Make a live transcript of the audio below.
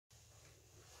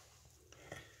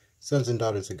Sons and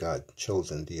daughters of God,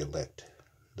 chosen, the elect,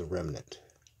 the remnant.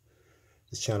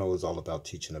 This channel is all about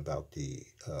teaching about the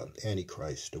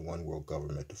Antichrist, the one world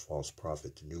government, the false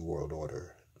prophet, the new world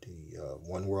order, the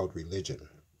one world religion,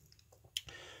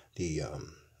 the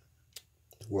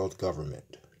world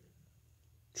government,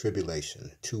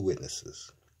 tribulation, two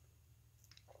witnesses,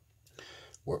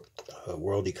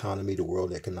 world economy, the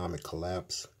world economic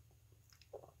collapse.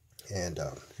 And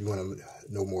if you want to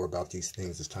know more about these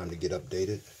things, it's time to get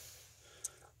updated.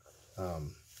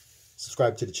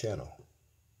 Subscribe to the channel.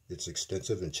 It's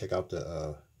extensive, and check out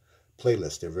the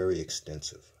playlist. They're very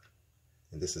extensive.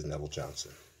 And this is Neville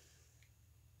Johnson.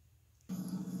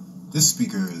 This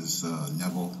speaker is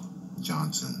Neville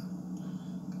Johnson.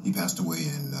 He passed away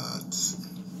in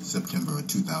September of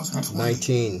 2020.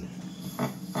 19.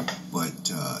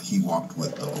 But he walked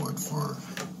with the Lord for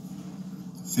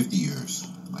 50 years,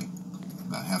 like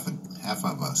about half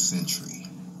of a century.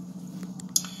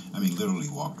 I mean, literally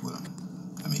walked with him.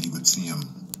 I mean, he would see him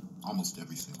almost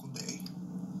every single day.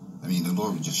 I mean, the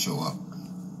Lord would just show up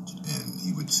and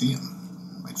he would see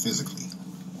him, like physically.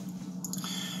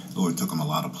 The Lord took him a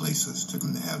lot of places, took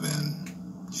him to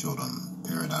heaven, showed him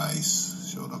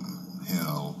paradise, showed him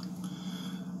hell,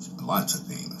 lots of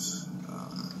things.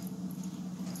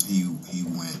 He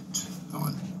went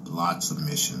on lots of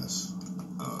missions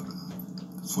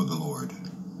for the Lord.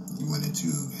 He went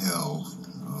into hell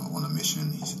on a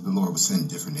mission. The Lord would send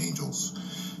different angels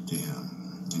to him,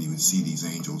 and he would see these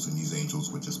angels, and these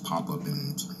angels would just pop up,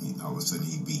 and all of a sudden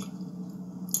he'd be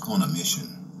on a mission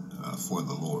for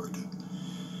the Lord.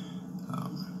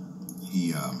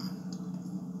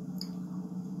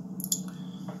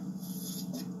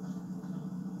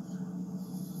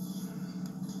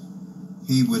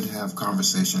 He would have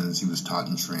conversations. He was taught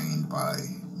and trained by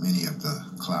many of the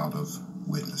cloud of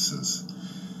witnesses,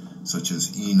 such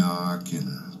as Enoch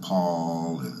and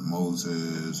Paul and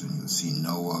Moses, and you would see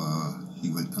Noah.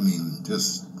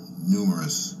 Just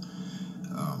numerous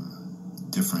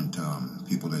different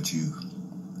people that you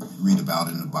read about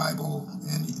in the Bible,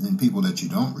 and people that you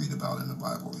don't read about in the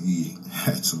Bible. He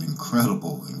had some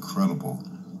incredible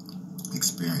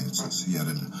experiences. He had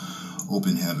an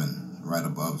open heaven right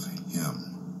above him.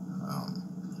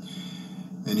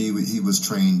 And he was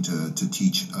trained to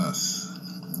teach us.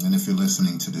 And if you're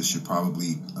listening to this, you're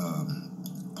probably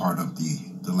part of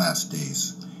the last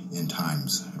days in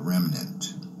times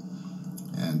remnant.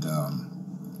 And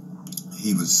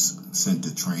he was sent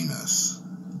to train us,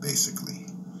 basically.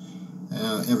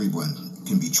 Everyone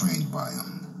can be trained by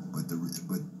him, but the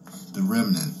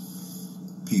remnant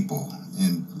people,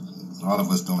 and a lot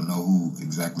of us don't know who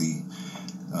exactly,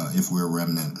 if we're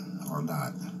remnant or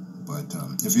not. But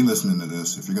if you're listening to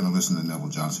this, if you're going to listen to Neville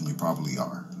Johnson, you probably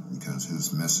are, because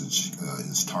his message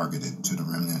is targeted to the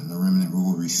remnant, and the remnant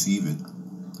will receive it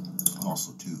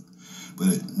also too.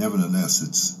 But nevertheless,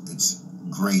 it's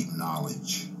great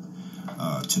knowledge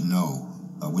to know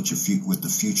what the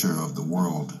future of the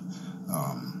world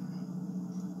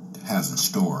has in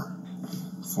store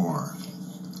for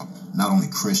not only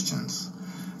Christians,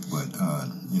 but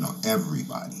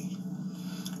everybody.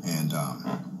 And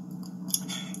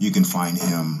you can find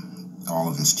all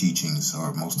of his teachings,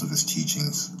 or most of his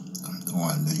teachings,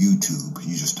 on the YouTube.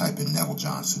 You just type in Neville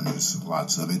Johnson. There's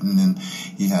lots of it. And then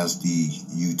he has the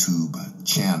YouTube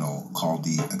channel called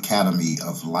the Academy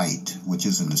of Light, which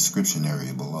is in the description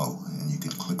area below. And you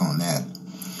can click on that.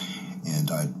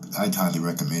 And I'd highly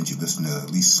recommend you listen to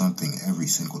at least something every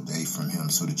single day from him,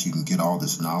 so that you can get all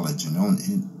this knowledge. And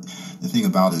the thing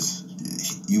about it is,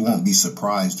 you won't be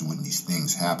surprised when these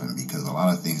things happen, because a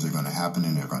lot of things are going to happen,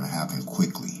 and they're going to happen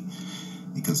quickly,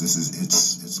 because these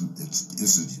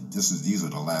are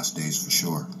the last days for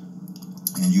sure.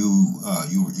 And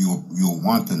you'll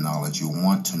want the knowledge. You'll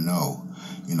want to know,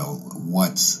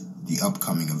 what's the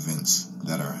upcoming events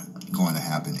that are going to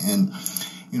happen. And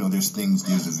there's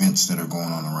events that are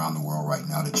going on around the world right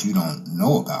now that you don't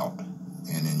know about.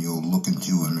 And then you'll look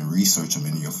into them and research them,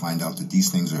 and you'll find out that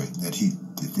some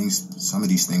of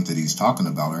these things that he's talking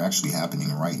about are actually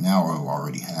happening right now, or have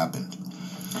already happened.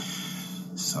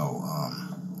 So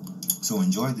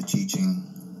enjoy the teaching.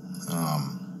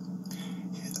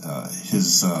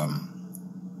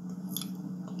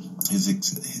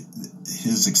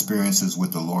 His experiences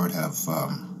with the Lord have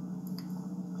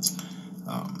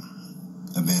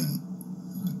been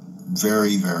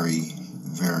very, very,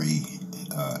 very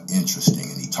interesting,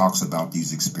 and he talks about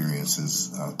these experiences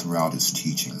throughout his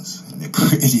teachings, and they're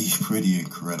pretty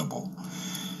incredible.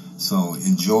 So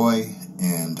enjoy,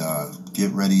 and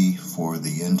get ready for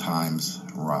the end times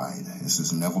ride. This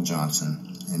is Neville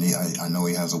Johnson, and I know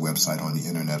he has a website on the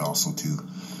internet also too,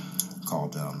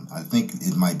 called, I think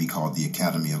it might be called the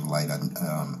Academy of Light. I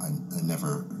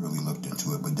never really looked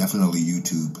into it, but definitely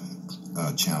YouTube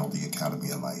channel, the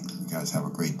Academy of Light. You guys have a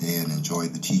great day and enjoy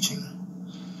the teaching.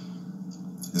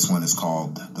 This one is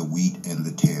called The Wheat and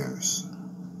the Tares.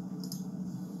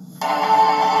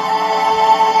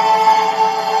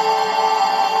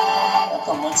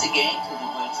 Welcome once again to the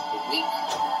Words of the Week.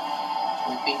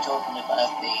 We've been talking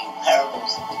about the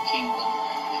parables of the kingdom,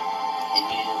 the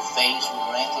new phase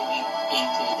we're entering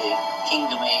into the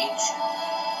kingdom age.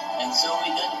 And so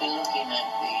we're going to be looking at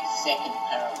the second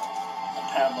parable, the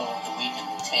parable of the wheat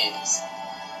and the tares.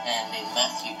 And in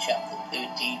Matthew chapter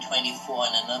 13:24,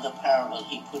 and another parable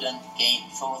he put again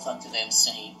forth unto them,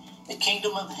 saying, The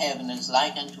kingdom of heaven is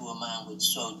like unto a man which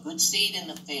sowed good seed in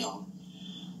the field.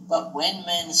 But when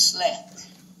men slept,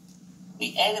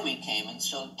 the enemy came and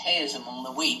sowed tares among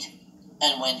the wheat,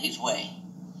 and went his way.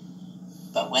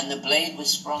 But when the blade was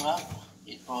sprung up,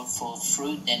 it brought forth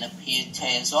fruit, then appeared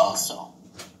tares also.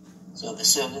 So the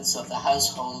servants of the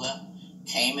householder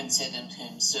came and said unto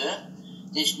him, Sir,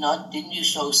 didn't you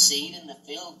sow seed in the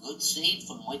field, good seed,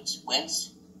 from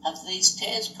whence have these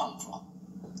tares come from?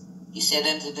 He said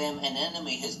unto them, An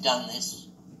enemy has done this.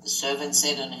 The servant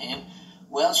said unto him,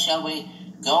 Well, shall we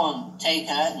go and take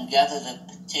out and gather the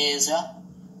tares up?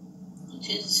 And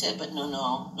Jesus said, But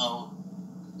no.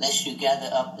 Lest you gather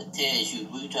up the tares, you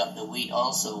root up the wheat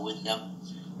also with them.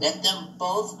 Let them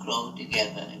both grow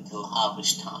together until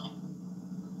harvest time.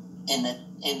 In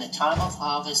the time of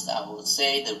harvest, I will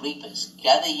say, the reapers,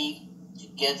 gather ye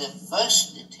together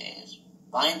first the tares,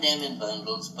 bind them in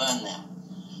bundles, burn them,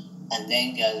 and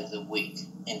then gather the wheat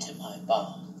into my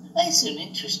barn. That's an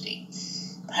interesting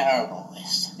parable.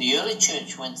 The early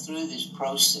church went through this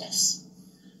process.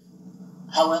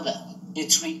 However,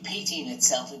 it's repeating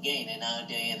itself again in our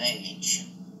day and age.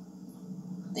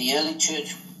 The early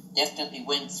church definitely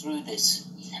went through this.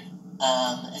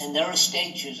 And there are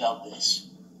stages of this.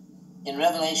 In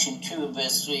Revelation 2 and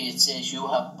verse 3, it says, You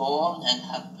have borne and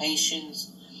have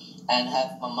patience, and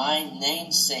have for my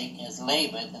name's sake has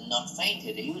labored and not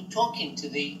fainted. He was talking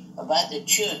about the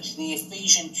church, the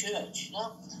Ephesian church.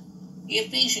 Now, the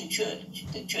Ephesian church,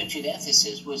 the church at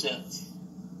Ephesus, was a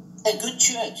good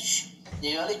church.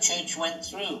 The early church went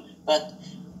through. But,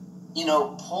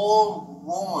 Paul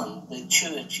warned the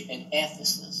church at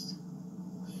Ephesus.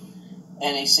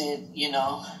 And he said,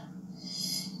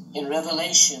 in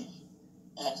Revelation,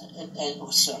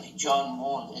 John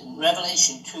warned. In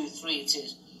Revelation 2:3 it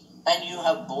says, And you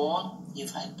have borne,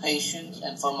 you've had patience,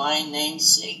 and for my name's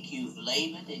sake you've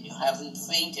labored, and you haven't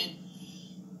fainted.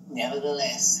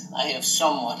 Nevertheless, I have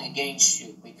somewhat against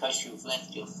you, because you've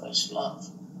left your first love.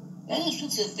 And this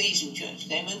was the Ephesian church.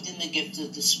 They moved in the gifts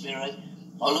of the Spirit,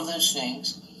 all of those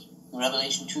things. In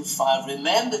Revelation 2:5,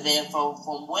 Remember therefore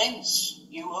from whence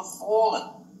you have fallen,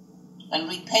 and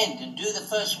repent, and do the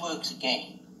first works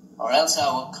again, or else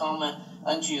I will come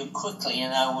unto you quickly,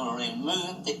 and I will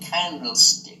remove the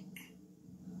candlestick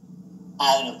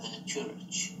out of the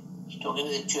church. He's talking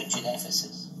to the church at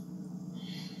Ephesus.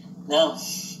 Now,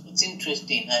 it's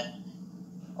interesting that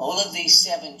all of these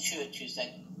 7 churches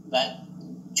that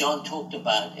John talked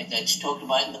about, and that's talked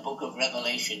about in the book of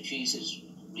Revelation, Jesus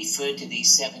referred to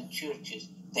these 7 churches.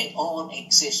 They all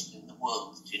exist in the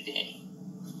world today.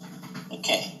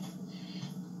 Okay.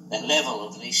 The level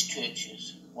of these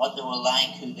churches, what they were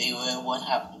like, who they were, what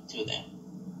happened to them,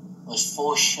 was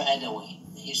foreshadowing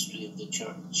the history of the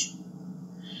church.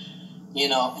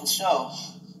 And so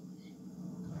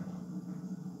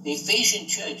the Ephesian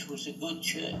church was a good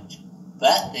church,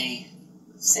 but it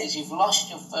says you've lost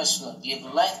your first love,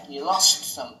 you lost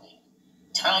something.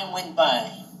 Time went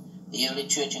by, the early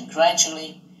church, and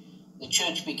gradually the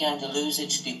church began to lose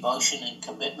its devotion and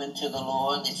commitment to the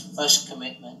Lord, its first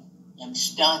commitment, and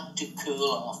start to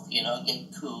cool off,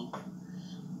 get cool.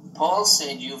 Paul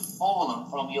said, You've fallen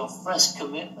from your first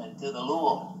commitment to the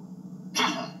Lord.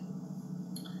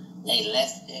 They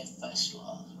left their first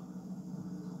love.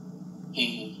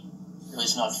 He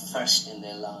was not first in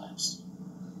their lives.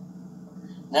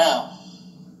 Now,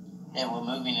 they were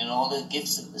moving in all the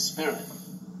gifts of the Spirit.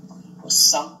 But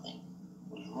something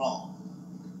was wrong.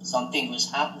 Something was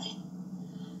happening.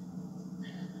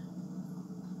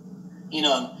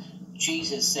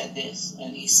 Jesus said this,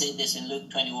 and he said this in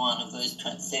Luke 21 and verse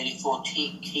 34,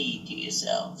 Take heed to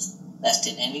yourselves, lest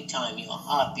at any time your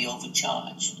heart be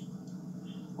overcharged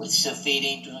with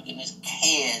surfeiting, drunkenness,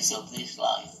 cares of this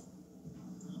life.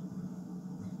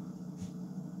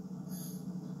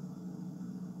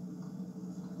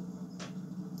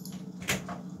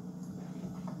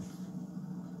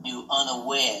 You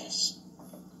unawares.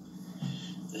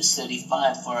 Verse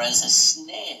 35, for as a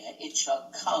snare it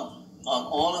shall come on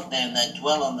all of them that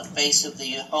dwell on the face of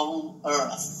the whole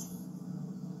earth.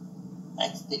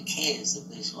 That's the cares of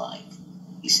this life.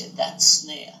 He said, that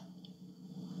snare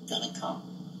is going to come.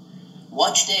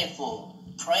 Watch therefore,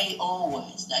 pray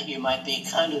always, that you might be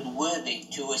counted worthy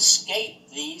to escape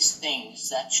these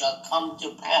things that shall come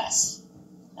to pass,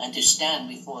 and to stand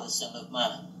before the Son of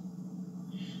Man.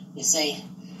 You see,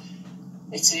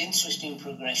 it's an interesting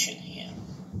progression here.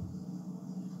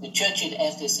 The church at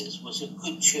Ephesus was a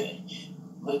good church,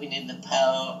 moving in the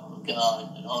power of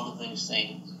God and all of those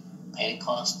things,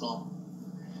 Pentecostal,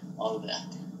 all of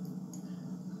that.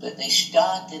 But they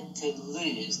started to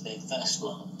lose their first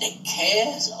love, the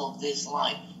cares of this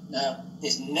life. Now,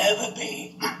 there's never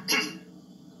been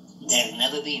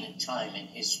a time in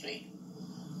history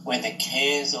where the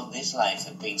cares of this life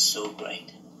have been so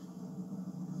great.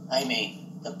 I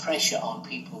mean, the pressure on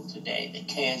people today,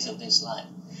 the cares of this life,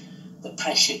 the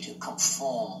pressure to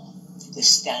conform to the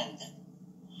standard,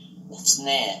 the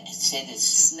snare. It said this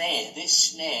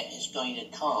snare is going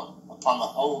to come upon the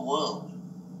whole world.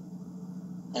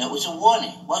 And it was a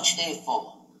warning. Watch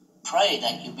therefore, pray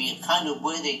that you be accounted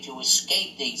worthy to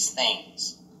escape these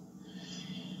things.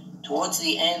 Towards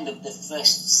the end of the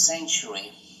first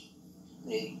century,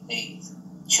 the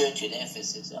church at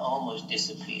Ephesus almost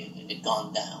disappeared. It had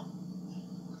gone down.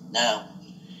 Now,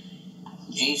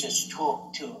 Jesus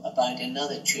talked about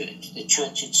another church, the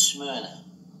church at Smyrna,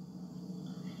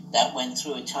 that went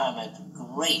through a time of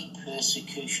great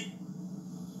persecution.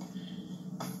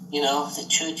 You know, the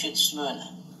church at Smyrna,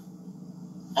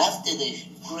 after the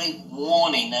great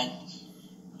warning that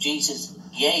Jesus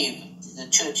gave to the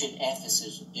church at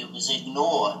Ephesus, it was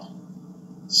ignored.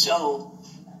 So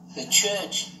the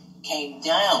church came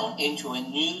down into a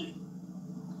new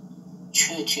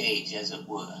church age, as it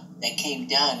were. They came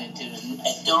down into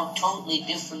a totally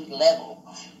different level.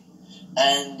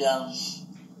 And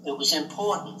it was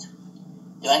important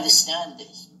to understand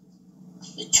this.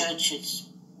 The church at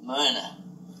Smyrna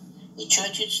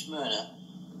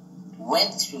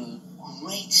went through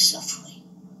great suffering.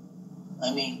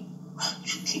 I mean,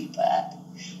 really bad.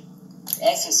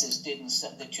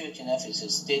 The church in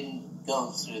Ephesus didn't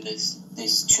go through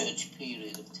this church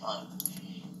period of time.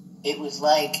 It was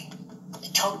like a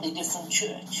totally different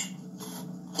church.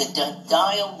 The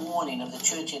dire warning of the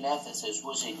church in Ephesus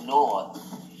was ignored.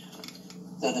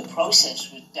 So the process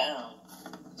was down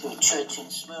to a church in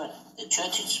Smyrna. The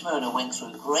church in Smyrna went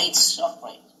through great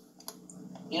suffering.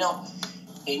 You know,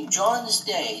 in John's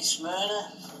day,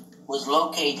 Smyrna was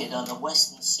located on the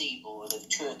western seaboard of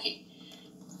Turkey.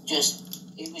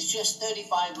 It was just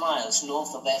 35 miles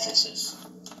north of Ephesus.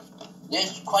 They're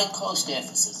quite close to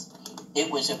Ephesus. It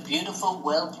was a beautiful,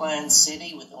 well-planned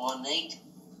city with ornate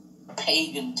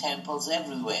pagan temples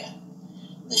everywhere.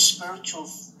 The spiritual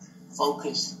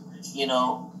focus,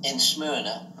 in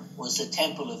Smyrna was the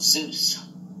temple of Zeus.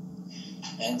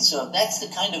 And so that's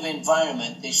the kind of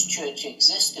environment this church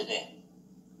existed in.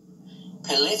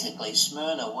 Politically,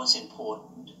 Smyrna was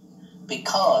important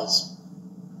because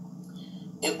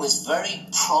it was very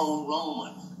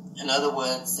pro-Roman. In other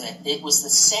words, that it was the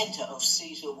center of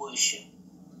Caesar worship.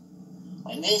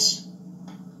 And this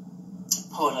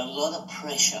put a lot of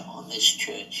pressure on this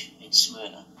church in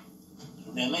Smyrna.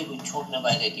 Remember, we're talking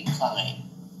about a decline,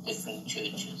 different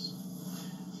churches.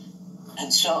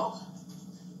 And so,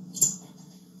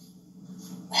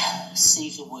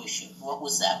 Caesar worship, what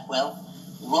was that? Well,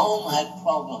 Rome had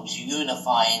problems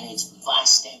unifying its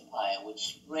vast empire,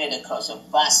 which spread across a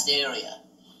vast area,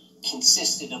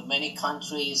 consisted of many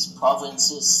countries,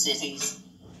 provinces, cities,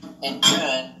 in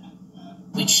turn,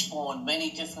 which spawned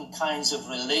many different kinds of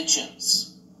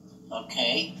religions.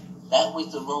 Okay? That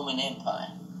was the Roman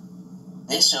Empire.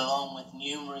 This, along with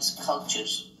numerous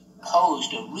cultures,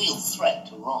 posed a real threat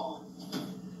to Rome.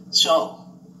 So,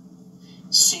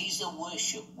 Caesar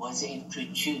worship was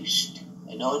introduced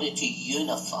in order to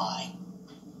unify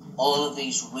all of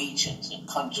these regions and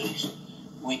countries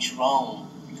which Rome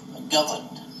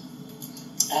governed.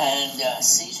 And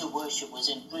Caesar worship was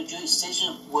introduced.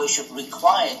 Caesar worship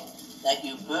required that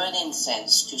you burn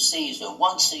incense to Caesar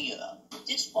once a year.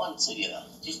 Just once a year.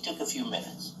 Just took a few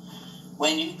minutes.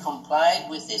 When you complied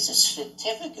with this, a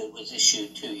certificate was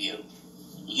issued to you.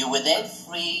 You were then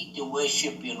free to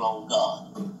worship your own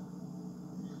God.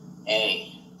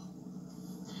 Hey,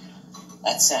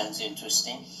 that sounds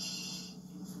interesting.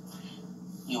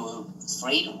 You were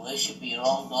free to worship your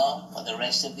own God for the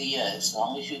rest of the year, as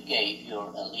long as you gave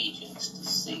your allegiance to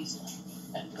Caesar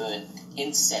and burned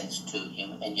incense to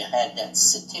him, and you had that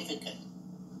certificate.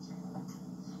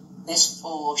 This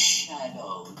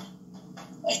foreshadowed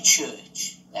a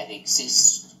church that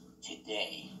exists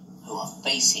today who are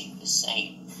facing the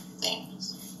same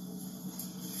things.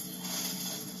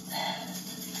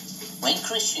 When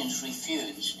Christians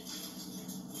refused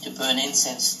to burn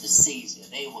incense to Caesar,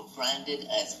 they were branded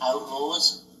as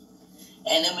outlaws,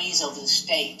 enemies of the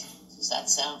state. Does that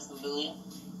sound familiar?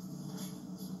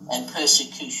 And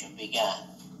persecution began.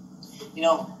 You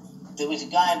know, there was a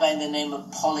guy by the name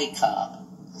of Polycarp.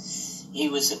 He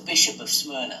was a bishop of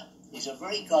Smyrna. He's a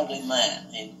very godly man,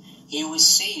 and he was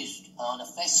seized on a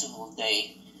festival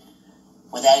day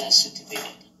without a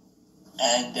certificate.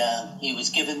 And he was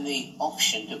given the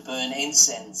option to burn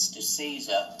incense to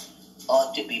Caesar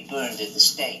or to be burned at the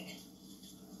stake.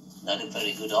 Not a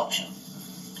very good option.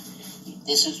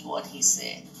 This is what he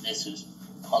said. This was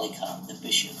Polycarp, the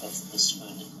bishop of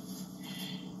Smyrna.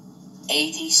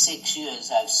 86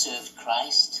 years I've served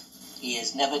Christ. He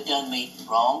has never done me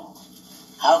wrong.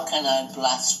 How can I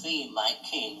blaspheme my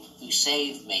king who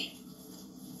saved me?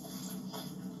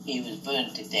 He was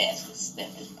burned to death. His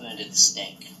death was burned at the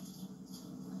stake.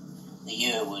 The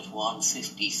year was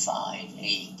 155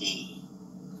 A.D.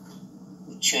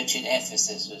 The church at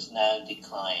Ephesus was now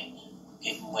declined,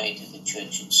 giving way to the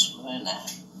church at Smyrna.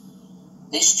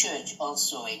 This church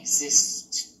also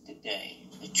exists today,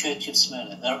 the church of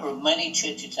Smyrna. There are many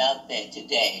churches out there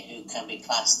today who can be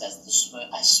classed as the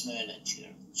Smyrna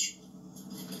church.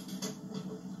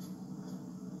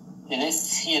 And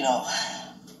if, you know,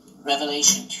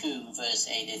 Revelation 2 verse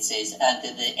 8, it says, "And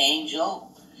to the angel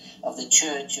of the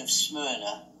church of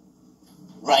Smyrna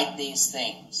write these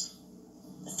things,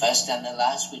 the first and the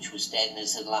last, which was dead and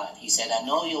is alive." He said, "I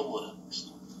know your works."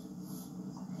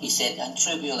 He said, "And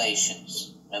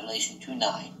tribulations," Revelation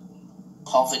 2:9,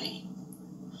 "poverty,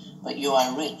 but you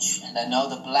are rich, and I know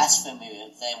the blasphemy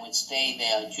of them which say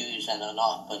they are Jews and are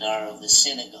not, but are of the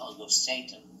synagogue of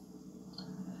Satan."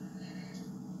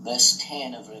 Verse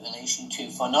 10 of Revelation 2,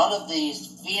 fear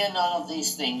none of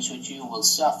these things which you will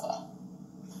suffer.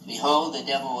 Behold, the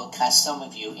devil will cast some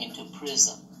of you into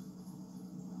prison,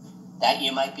 that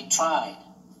you might be tried,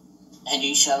 and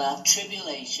you shall have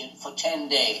tribulation for 10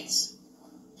 days.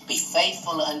 Be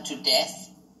faithful unto death,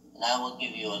 and I will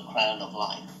give you a crown of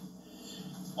life.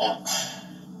 Now,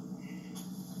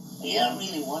 you don't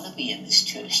really want to be in this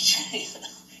church.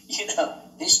 You know,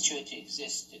 this church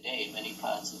exists today in many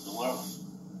parts of the world.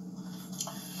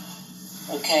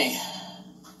 Okay.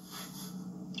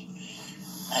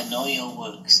 I know your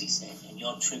works, he said, and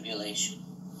your tribulation.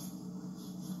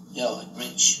 You're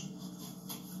rich.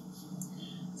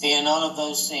 Fear none of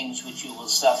those things which you will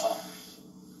suffer.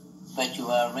 But you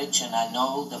are rich, and I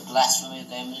know the blasphemy of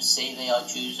them who say they are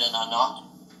Jews and are not.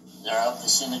 They are of the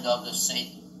synagogue of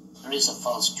Satan. There is a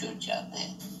false church out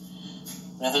there.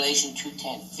 Revelation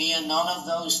 2:10. Fear none of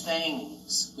those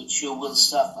things which you will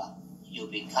suffer. You'll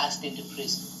be cast into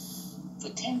prison for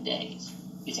 10 days.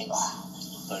 You think, oh,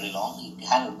 that's not very long. You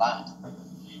handle that.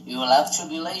 You will have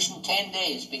tribulation 10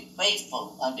 days. Be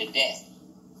faithful unto death.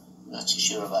 I'm not so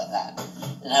sure about that.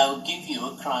 And I will give you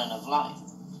a crown of life.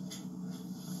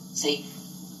 See,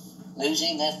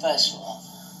 losing their first love,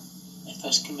 their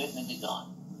first commitment to God,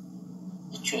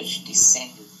 the church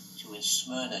descended to a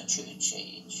Smyrna church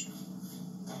age.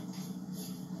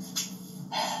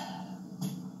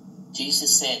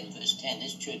 Jesus said in verse 10,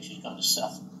 this church is going to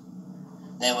suffer.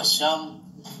 There was some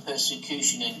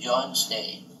persecution in John's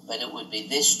day, but it would be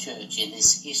this church in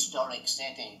this historic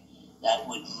setting that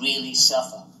would really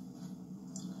suffer.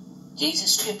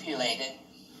 Jesus stipulated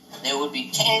there would be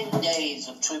 10 days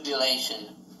of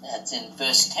tribulation. That's in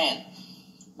verse 10.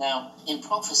 Now, in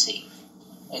prophecy,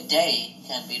 a day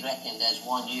can be reckoned as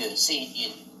 1 year.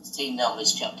 See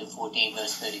Numbers chapter 14,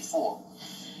 verse 34.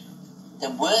 The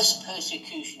worst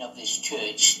persecution of this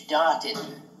church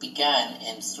began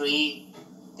in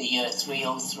the year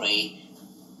 303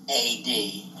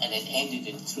 A.D. and it ended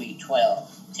in 312,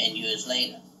 10 years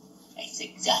later. It's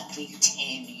exactly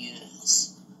 10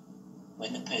 years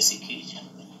when the persecution,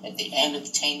 at the end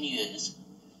of 10 years,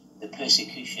 the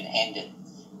persecution ended.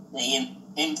 The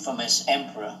infamous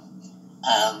emperor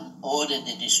ordered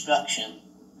the destruction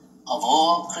of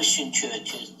all Christian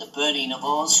churches, the burning of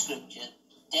all scripture,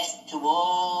 death to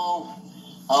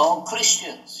all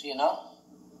Christians, you know.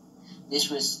 This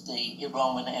was the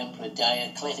Roman Emperor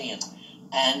Diocletian.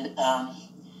 And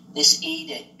this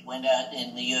edict went out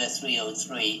in the year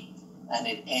 303 and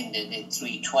it ended in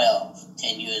 312,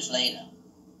 10 years later.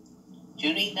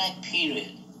 During that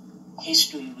period,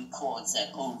 history records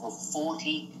that over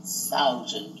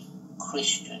 40,000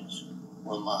 Christians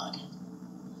were martyred.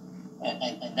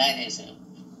 And that is,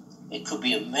 it could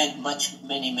be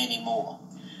many more.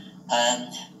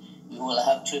 And you will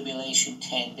have tribulation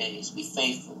 10 days. Be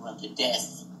faithful unto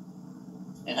death,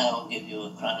 And I will give you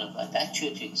a crown of life. That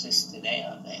church exists today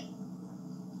out there.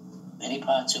 Many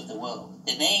parts of the world.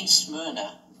 The name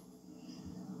Smyrna,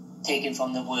 taken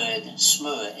from the word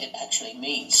smur, it actually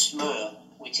means smur,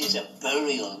 which is a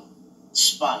burial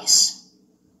spice.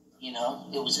 You know,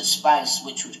 it was a spice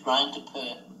which was ground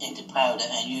into powder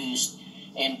and used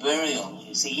in burial.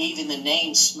 You see, even the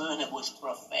name Smyrna was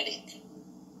prophetic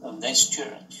of this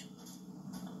church.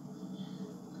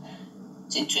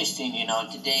 It's interesting, you know,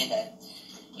 today that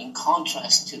in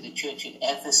contrast to the church at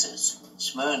Ephesus,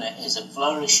 Smyrna is a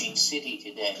flourishing city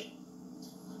today.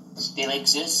 It still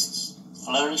exists.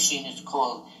 Flourishing is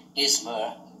called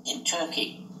Izmir in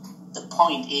Turkey. The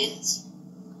point is,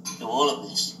 to all of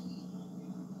this,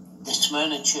 the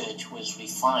Smyrna church was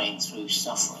refined through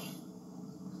suffering.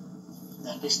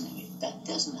 Now listen to me, that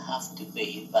doesn't have to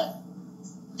be, but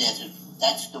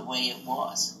that's the way it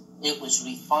was. It was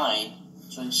refined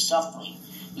through suffering.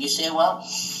 You say, well,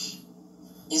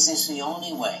 is this the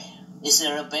only way? Is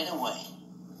there a better way?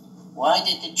 Why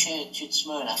did the church at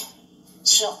Smyrna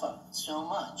suffer so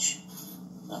much?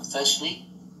 Well, firstly,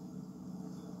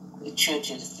 the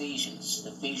church at Ephesians.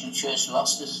 The Ephesian church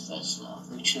lost its first love,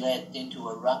 which led into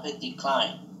a rapid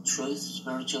decline. Truth,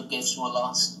 spiritual gifts were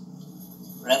lost.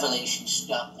 Revelation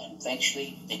stopped, and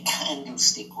eventually the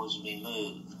candlestick was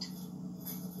removed.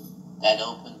 That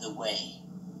opened the way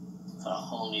for a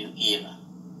whole new era.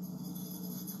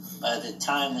 By the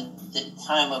time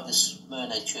of the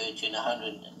Smyrna church in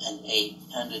 100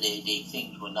 AD,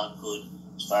 things were not good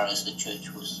as far as the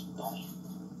church was going.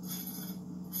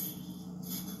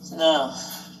 So now,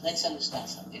 let's understand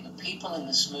something. The people in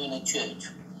the Smyrna church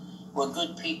were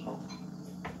good people.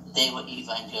 They were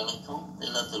evangelical, they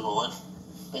loved the Lord,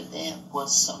 but there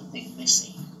was something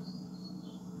missing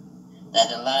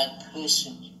that allowed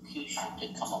persecution to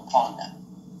come upon them.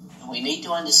 And we need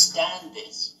to understand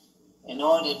this in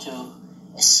order to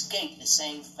escape the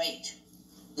same fate.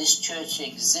 This church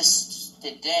exists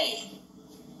today.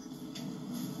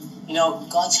 You know,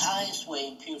 God's highest way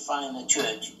in purifying the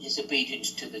church is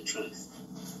obedience to the truth.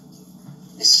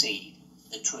 The seed,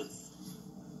 the truth.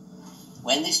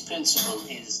 When this principle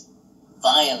is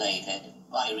violated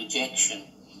by rejection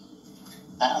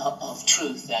of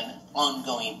truth and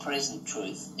ongoing present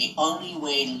truth, the only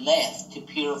way left to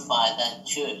purify that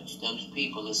church, those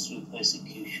people, is through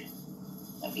persecution.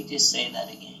 Let me just say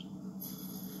that again.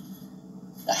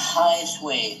 The highest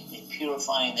way in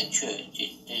purifying the church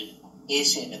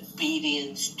is in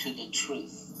obedience to the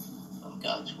truth of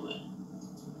God's word.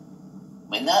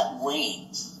 When that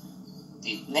wanes,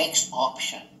 the next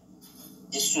option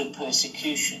is through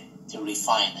persecution to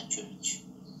refine the church.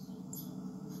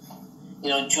 You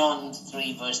know, John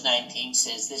 3 verse 19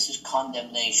 says this is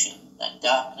condemnation, that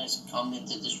darkness come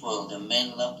into this world and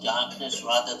men love darkness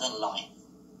rather than light.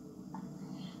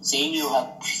 Seeing you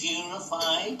have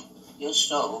purified your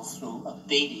soul through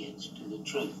obedience to the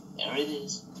truth. There it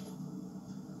is.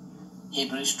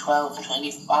 Hebrews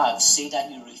 12:25. See that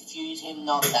you refuse him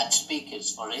not that speaketh,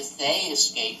 for if they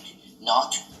escaped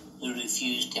not who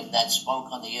refused him that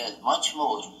spoke on the earth, much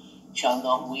more shall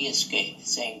not we escape.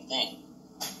 Same thing.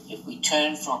 If we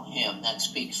turn from him that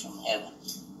speaks from heaven.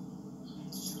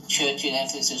 The church in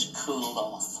Ephesus cooled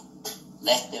off,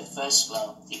 left their first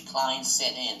love, decline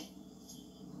set in.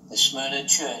 The Smyrna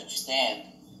church then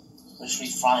was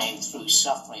refined through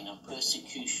suffering and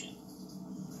persecution.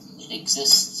 It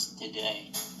exists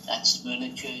today. That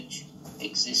Smyrna church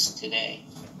exists today.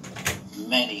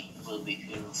 Many will be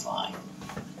purified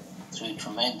through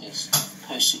tremendous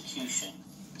persecution,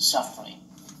 suffering,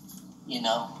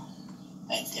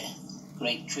 and death,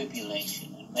 great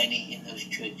tribulation, and many in those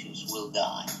churches will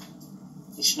die.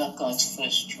 It's not God's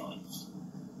first choice.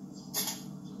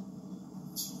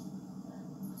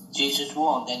 Jesus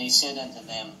warned, and he said unto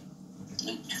them,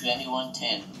 Luke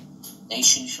 21:10,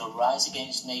 nation shall rise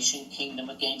against nation, kingdom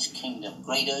against kingdom.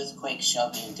 Great earthquakes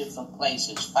shall be in different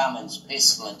places, famines,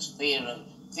 pestilence,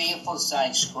 fearful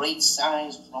sights, great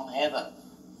signs from heaven.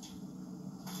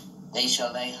 They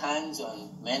shall lay hands on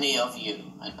many of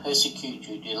you and persecute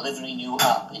you, delivering you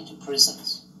up into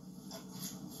prisons.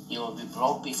 You will be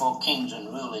brought before kings and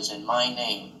rulers in my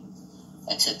name.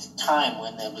 It's at the time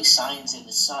when there will be signs in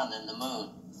the sun and the moon,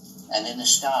 and in the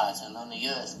stars, and on the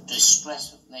earth,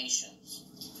 distress of nations,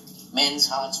 men's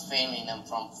hearts failing them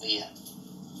from fear.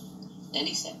 Then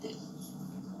he said this,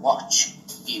 watch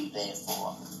you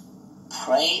therefore,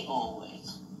 pray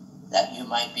always, that you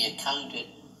might be accounted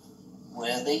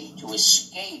worthy to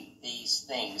escape these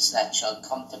things that shall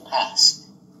come to pass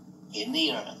in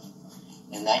the earth,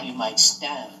 and that you might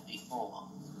stand before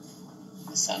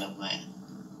the Son of Man.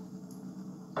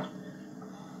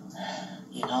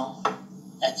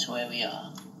 That's where we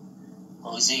are.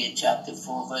 Hosea chapter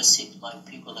 4 verse 6, my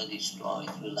people are destroyed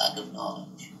through lack of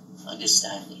knowledge,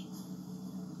 understanding.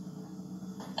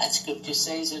 That scripture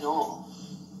says it all.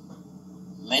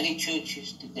 Many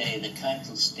churches today, the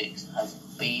candlesticks have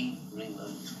been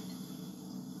removed.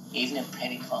 Even in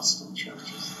Pentecostal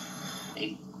churches,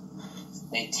 they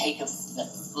take the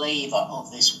flavor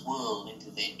of this world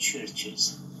into their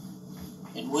churches.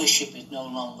 And worship is no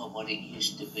longer what it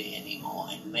used to be anymore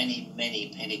in many,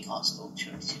 many Pentecostal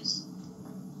churches.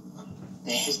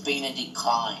 There has been a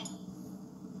decline.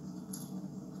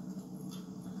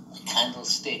 The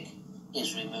candlestick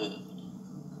is removed.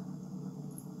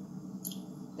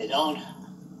 They don't have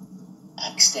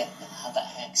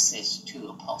access to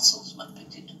apostles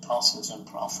and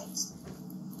prophets.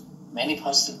 Many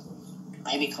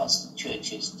Pentecostal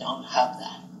churches don't have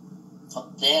that.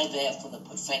 But they're there for the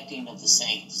perfecting of the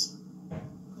saints.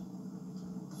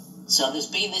 So there's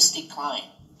been this decline.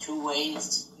 Two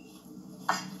ways,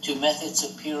 two methods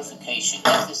of purification,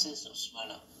 Ephesus or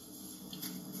Smyrna.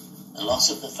 The loss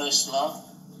of the first love,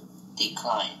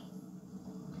 decline.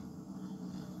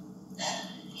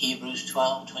 Hebrews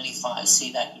 12:25,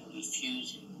 see that you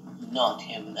refuse not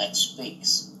him that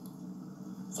speaks.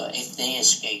 For if they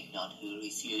escape not who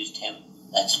refused him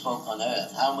that spoke on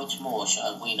earth, how much more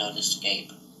shall we not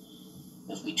escape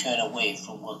if we turn away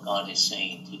from what God is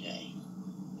saying today,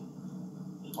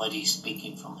 what he's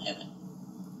speaking from heaven.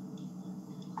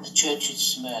 The church at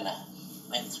Smyrna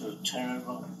went through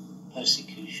terrible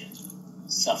persecution,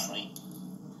 suffering.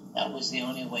 That was the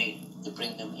only way to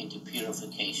bring them into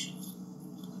purification.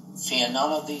 Fear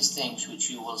none of these things which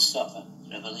you will suffer.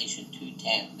 Revelation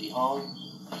 2:10. Behold,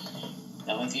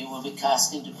 some of you will be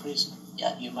cast into prison,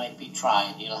 yet you might be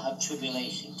tried. You'll have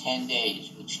tribulation, 10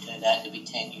 days, which turned out to be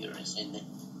 10 years in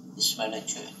the Smyrna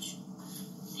church.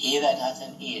 He that hath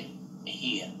an ear to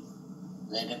hear,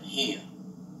 let him hear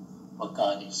what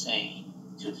God is saying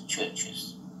to the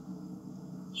churches.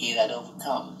 He that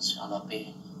overcomes shall not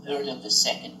be heard of the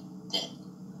second death.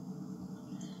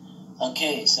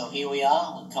 Okay, so here we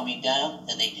are. We're coming down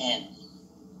to the end.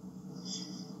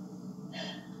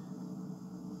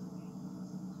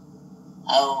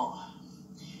 Oh,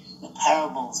 the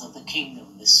parables of the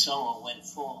kingdom. The sower went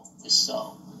forth to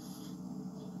sow.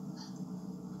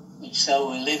 And so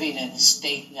we're living in a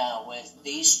state now where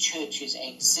these churches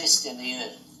exist in the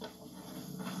earth.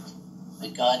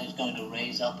 But God is going to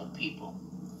raise up a people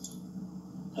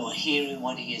who are hearing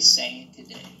what he is saying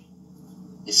today.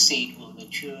 The seed will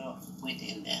mature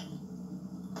within them.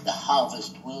 The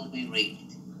harvest will be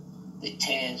reaped. The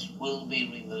tares will be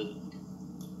removed.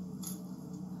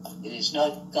 It is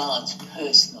not God's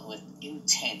personal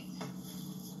intent.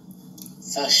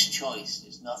 First choice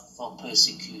is not for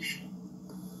persecution.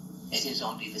 It is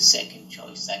only the second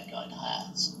choice that God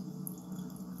has.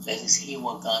 Let us hear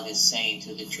what God is saying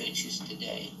to the churches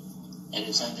today. Let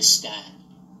us understand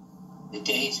the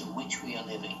days in which we are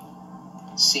living.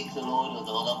 Seek the Lord with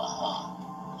all of our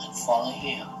heart and follow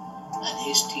him and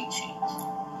his teachings.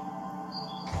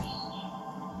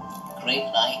 Great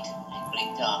light and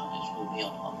great darkness will be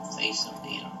upon the face of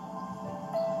the earth.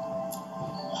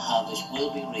 The harvest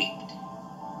will be reaped.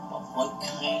 But what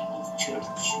kind of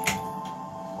church,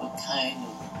 what kind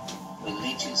of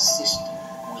religious system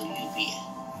will you be in?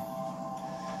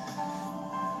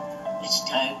 It's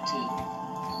time to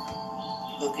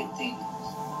look at things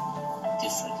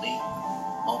differently,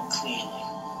 more clearly,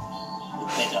 with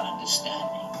better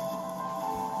understanding.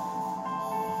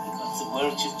 Because the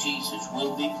words of Jesus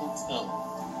will be fulfilled.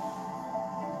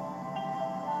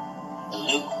 The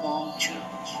lukewarm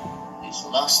church, which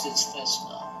lost its first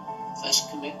love, first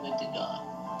commitment to God,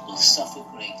 will suffer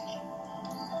greatly.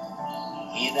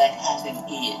 He that hath an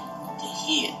ear to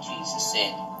hear, Jesus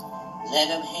said, let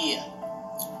him hear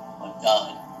what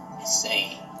God is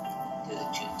saying to the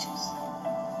churches.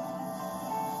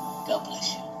 God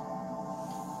bless you.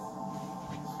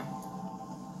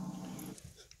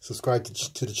 Subscribe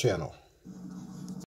to the channel.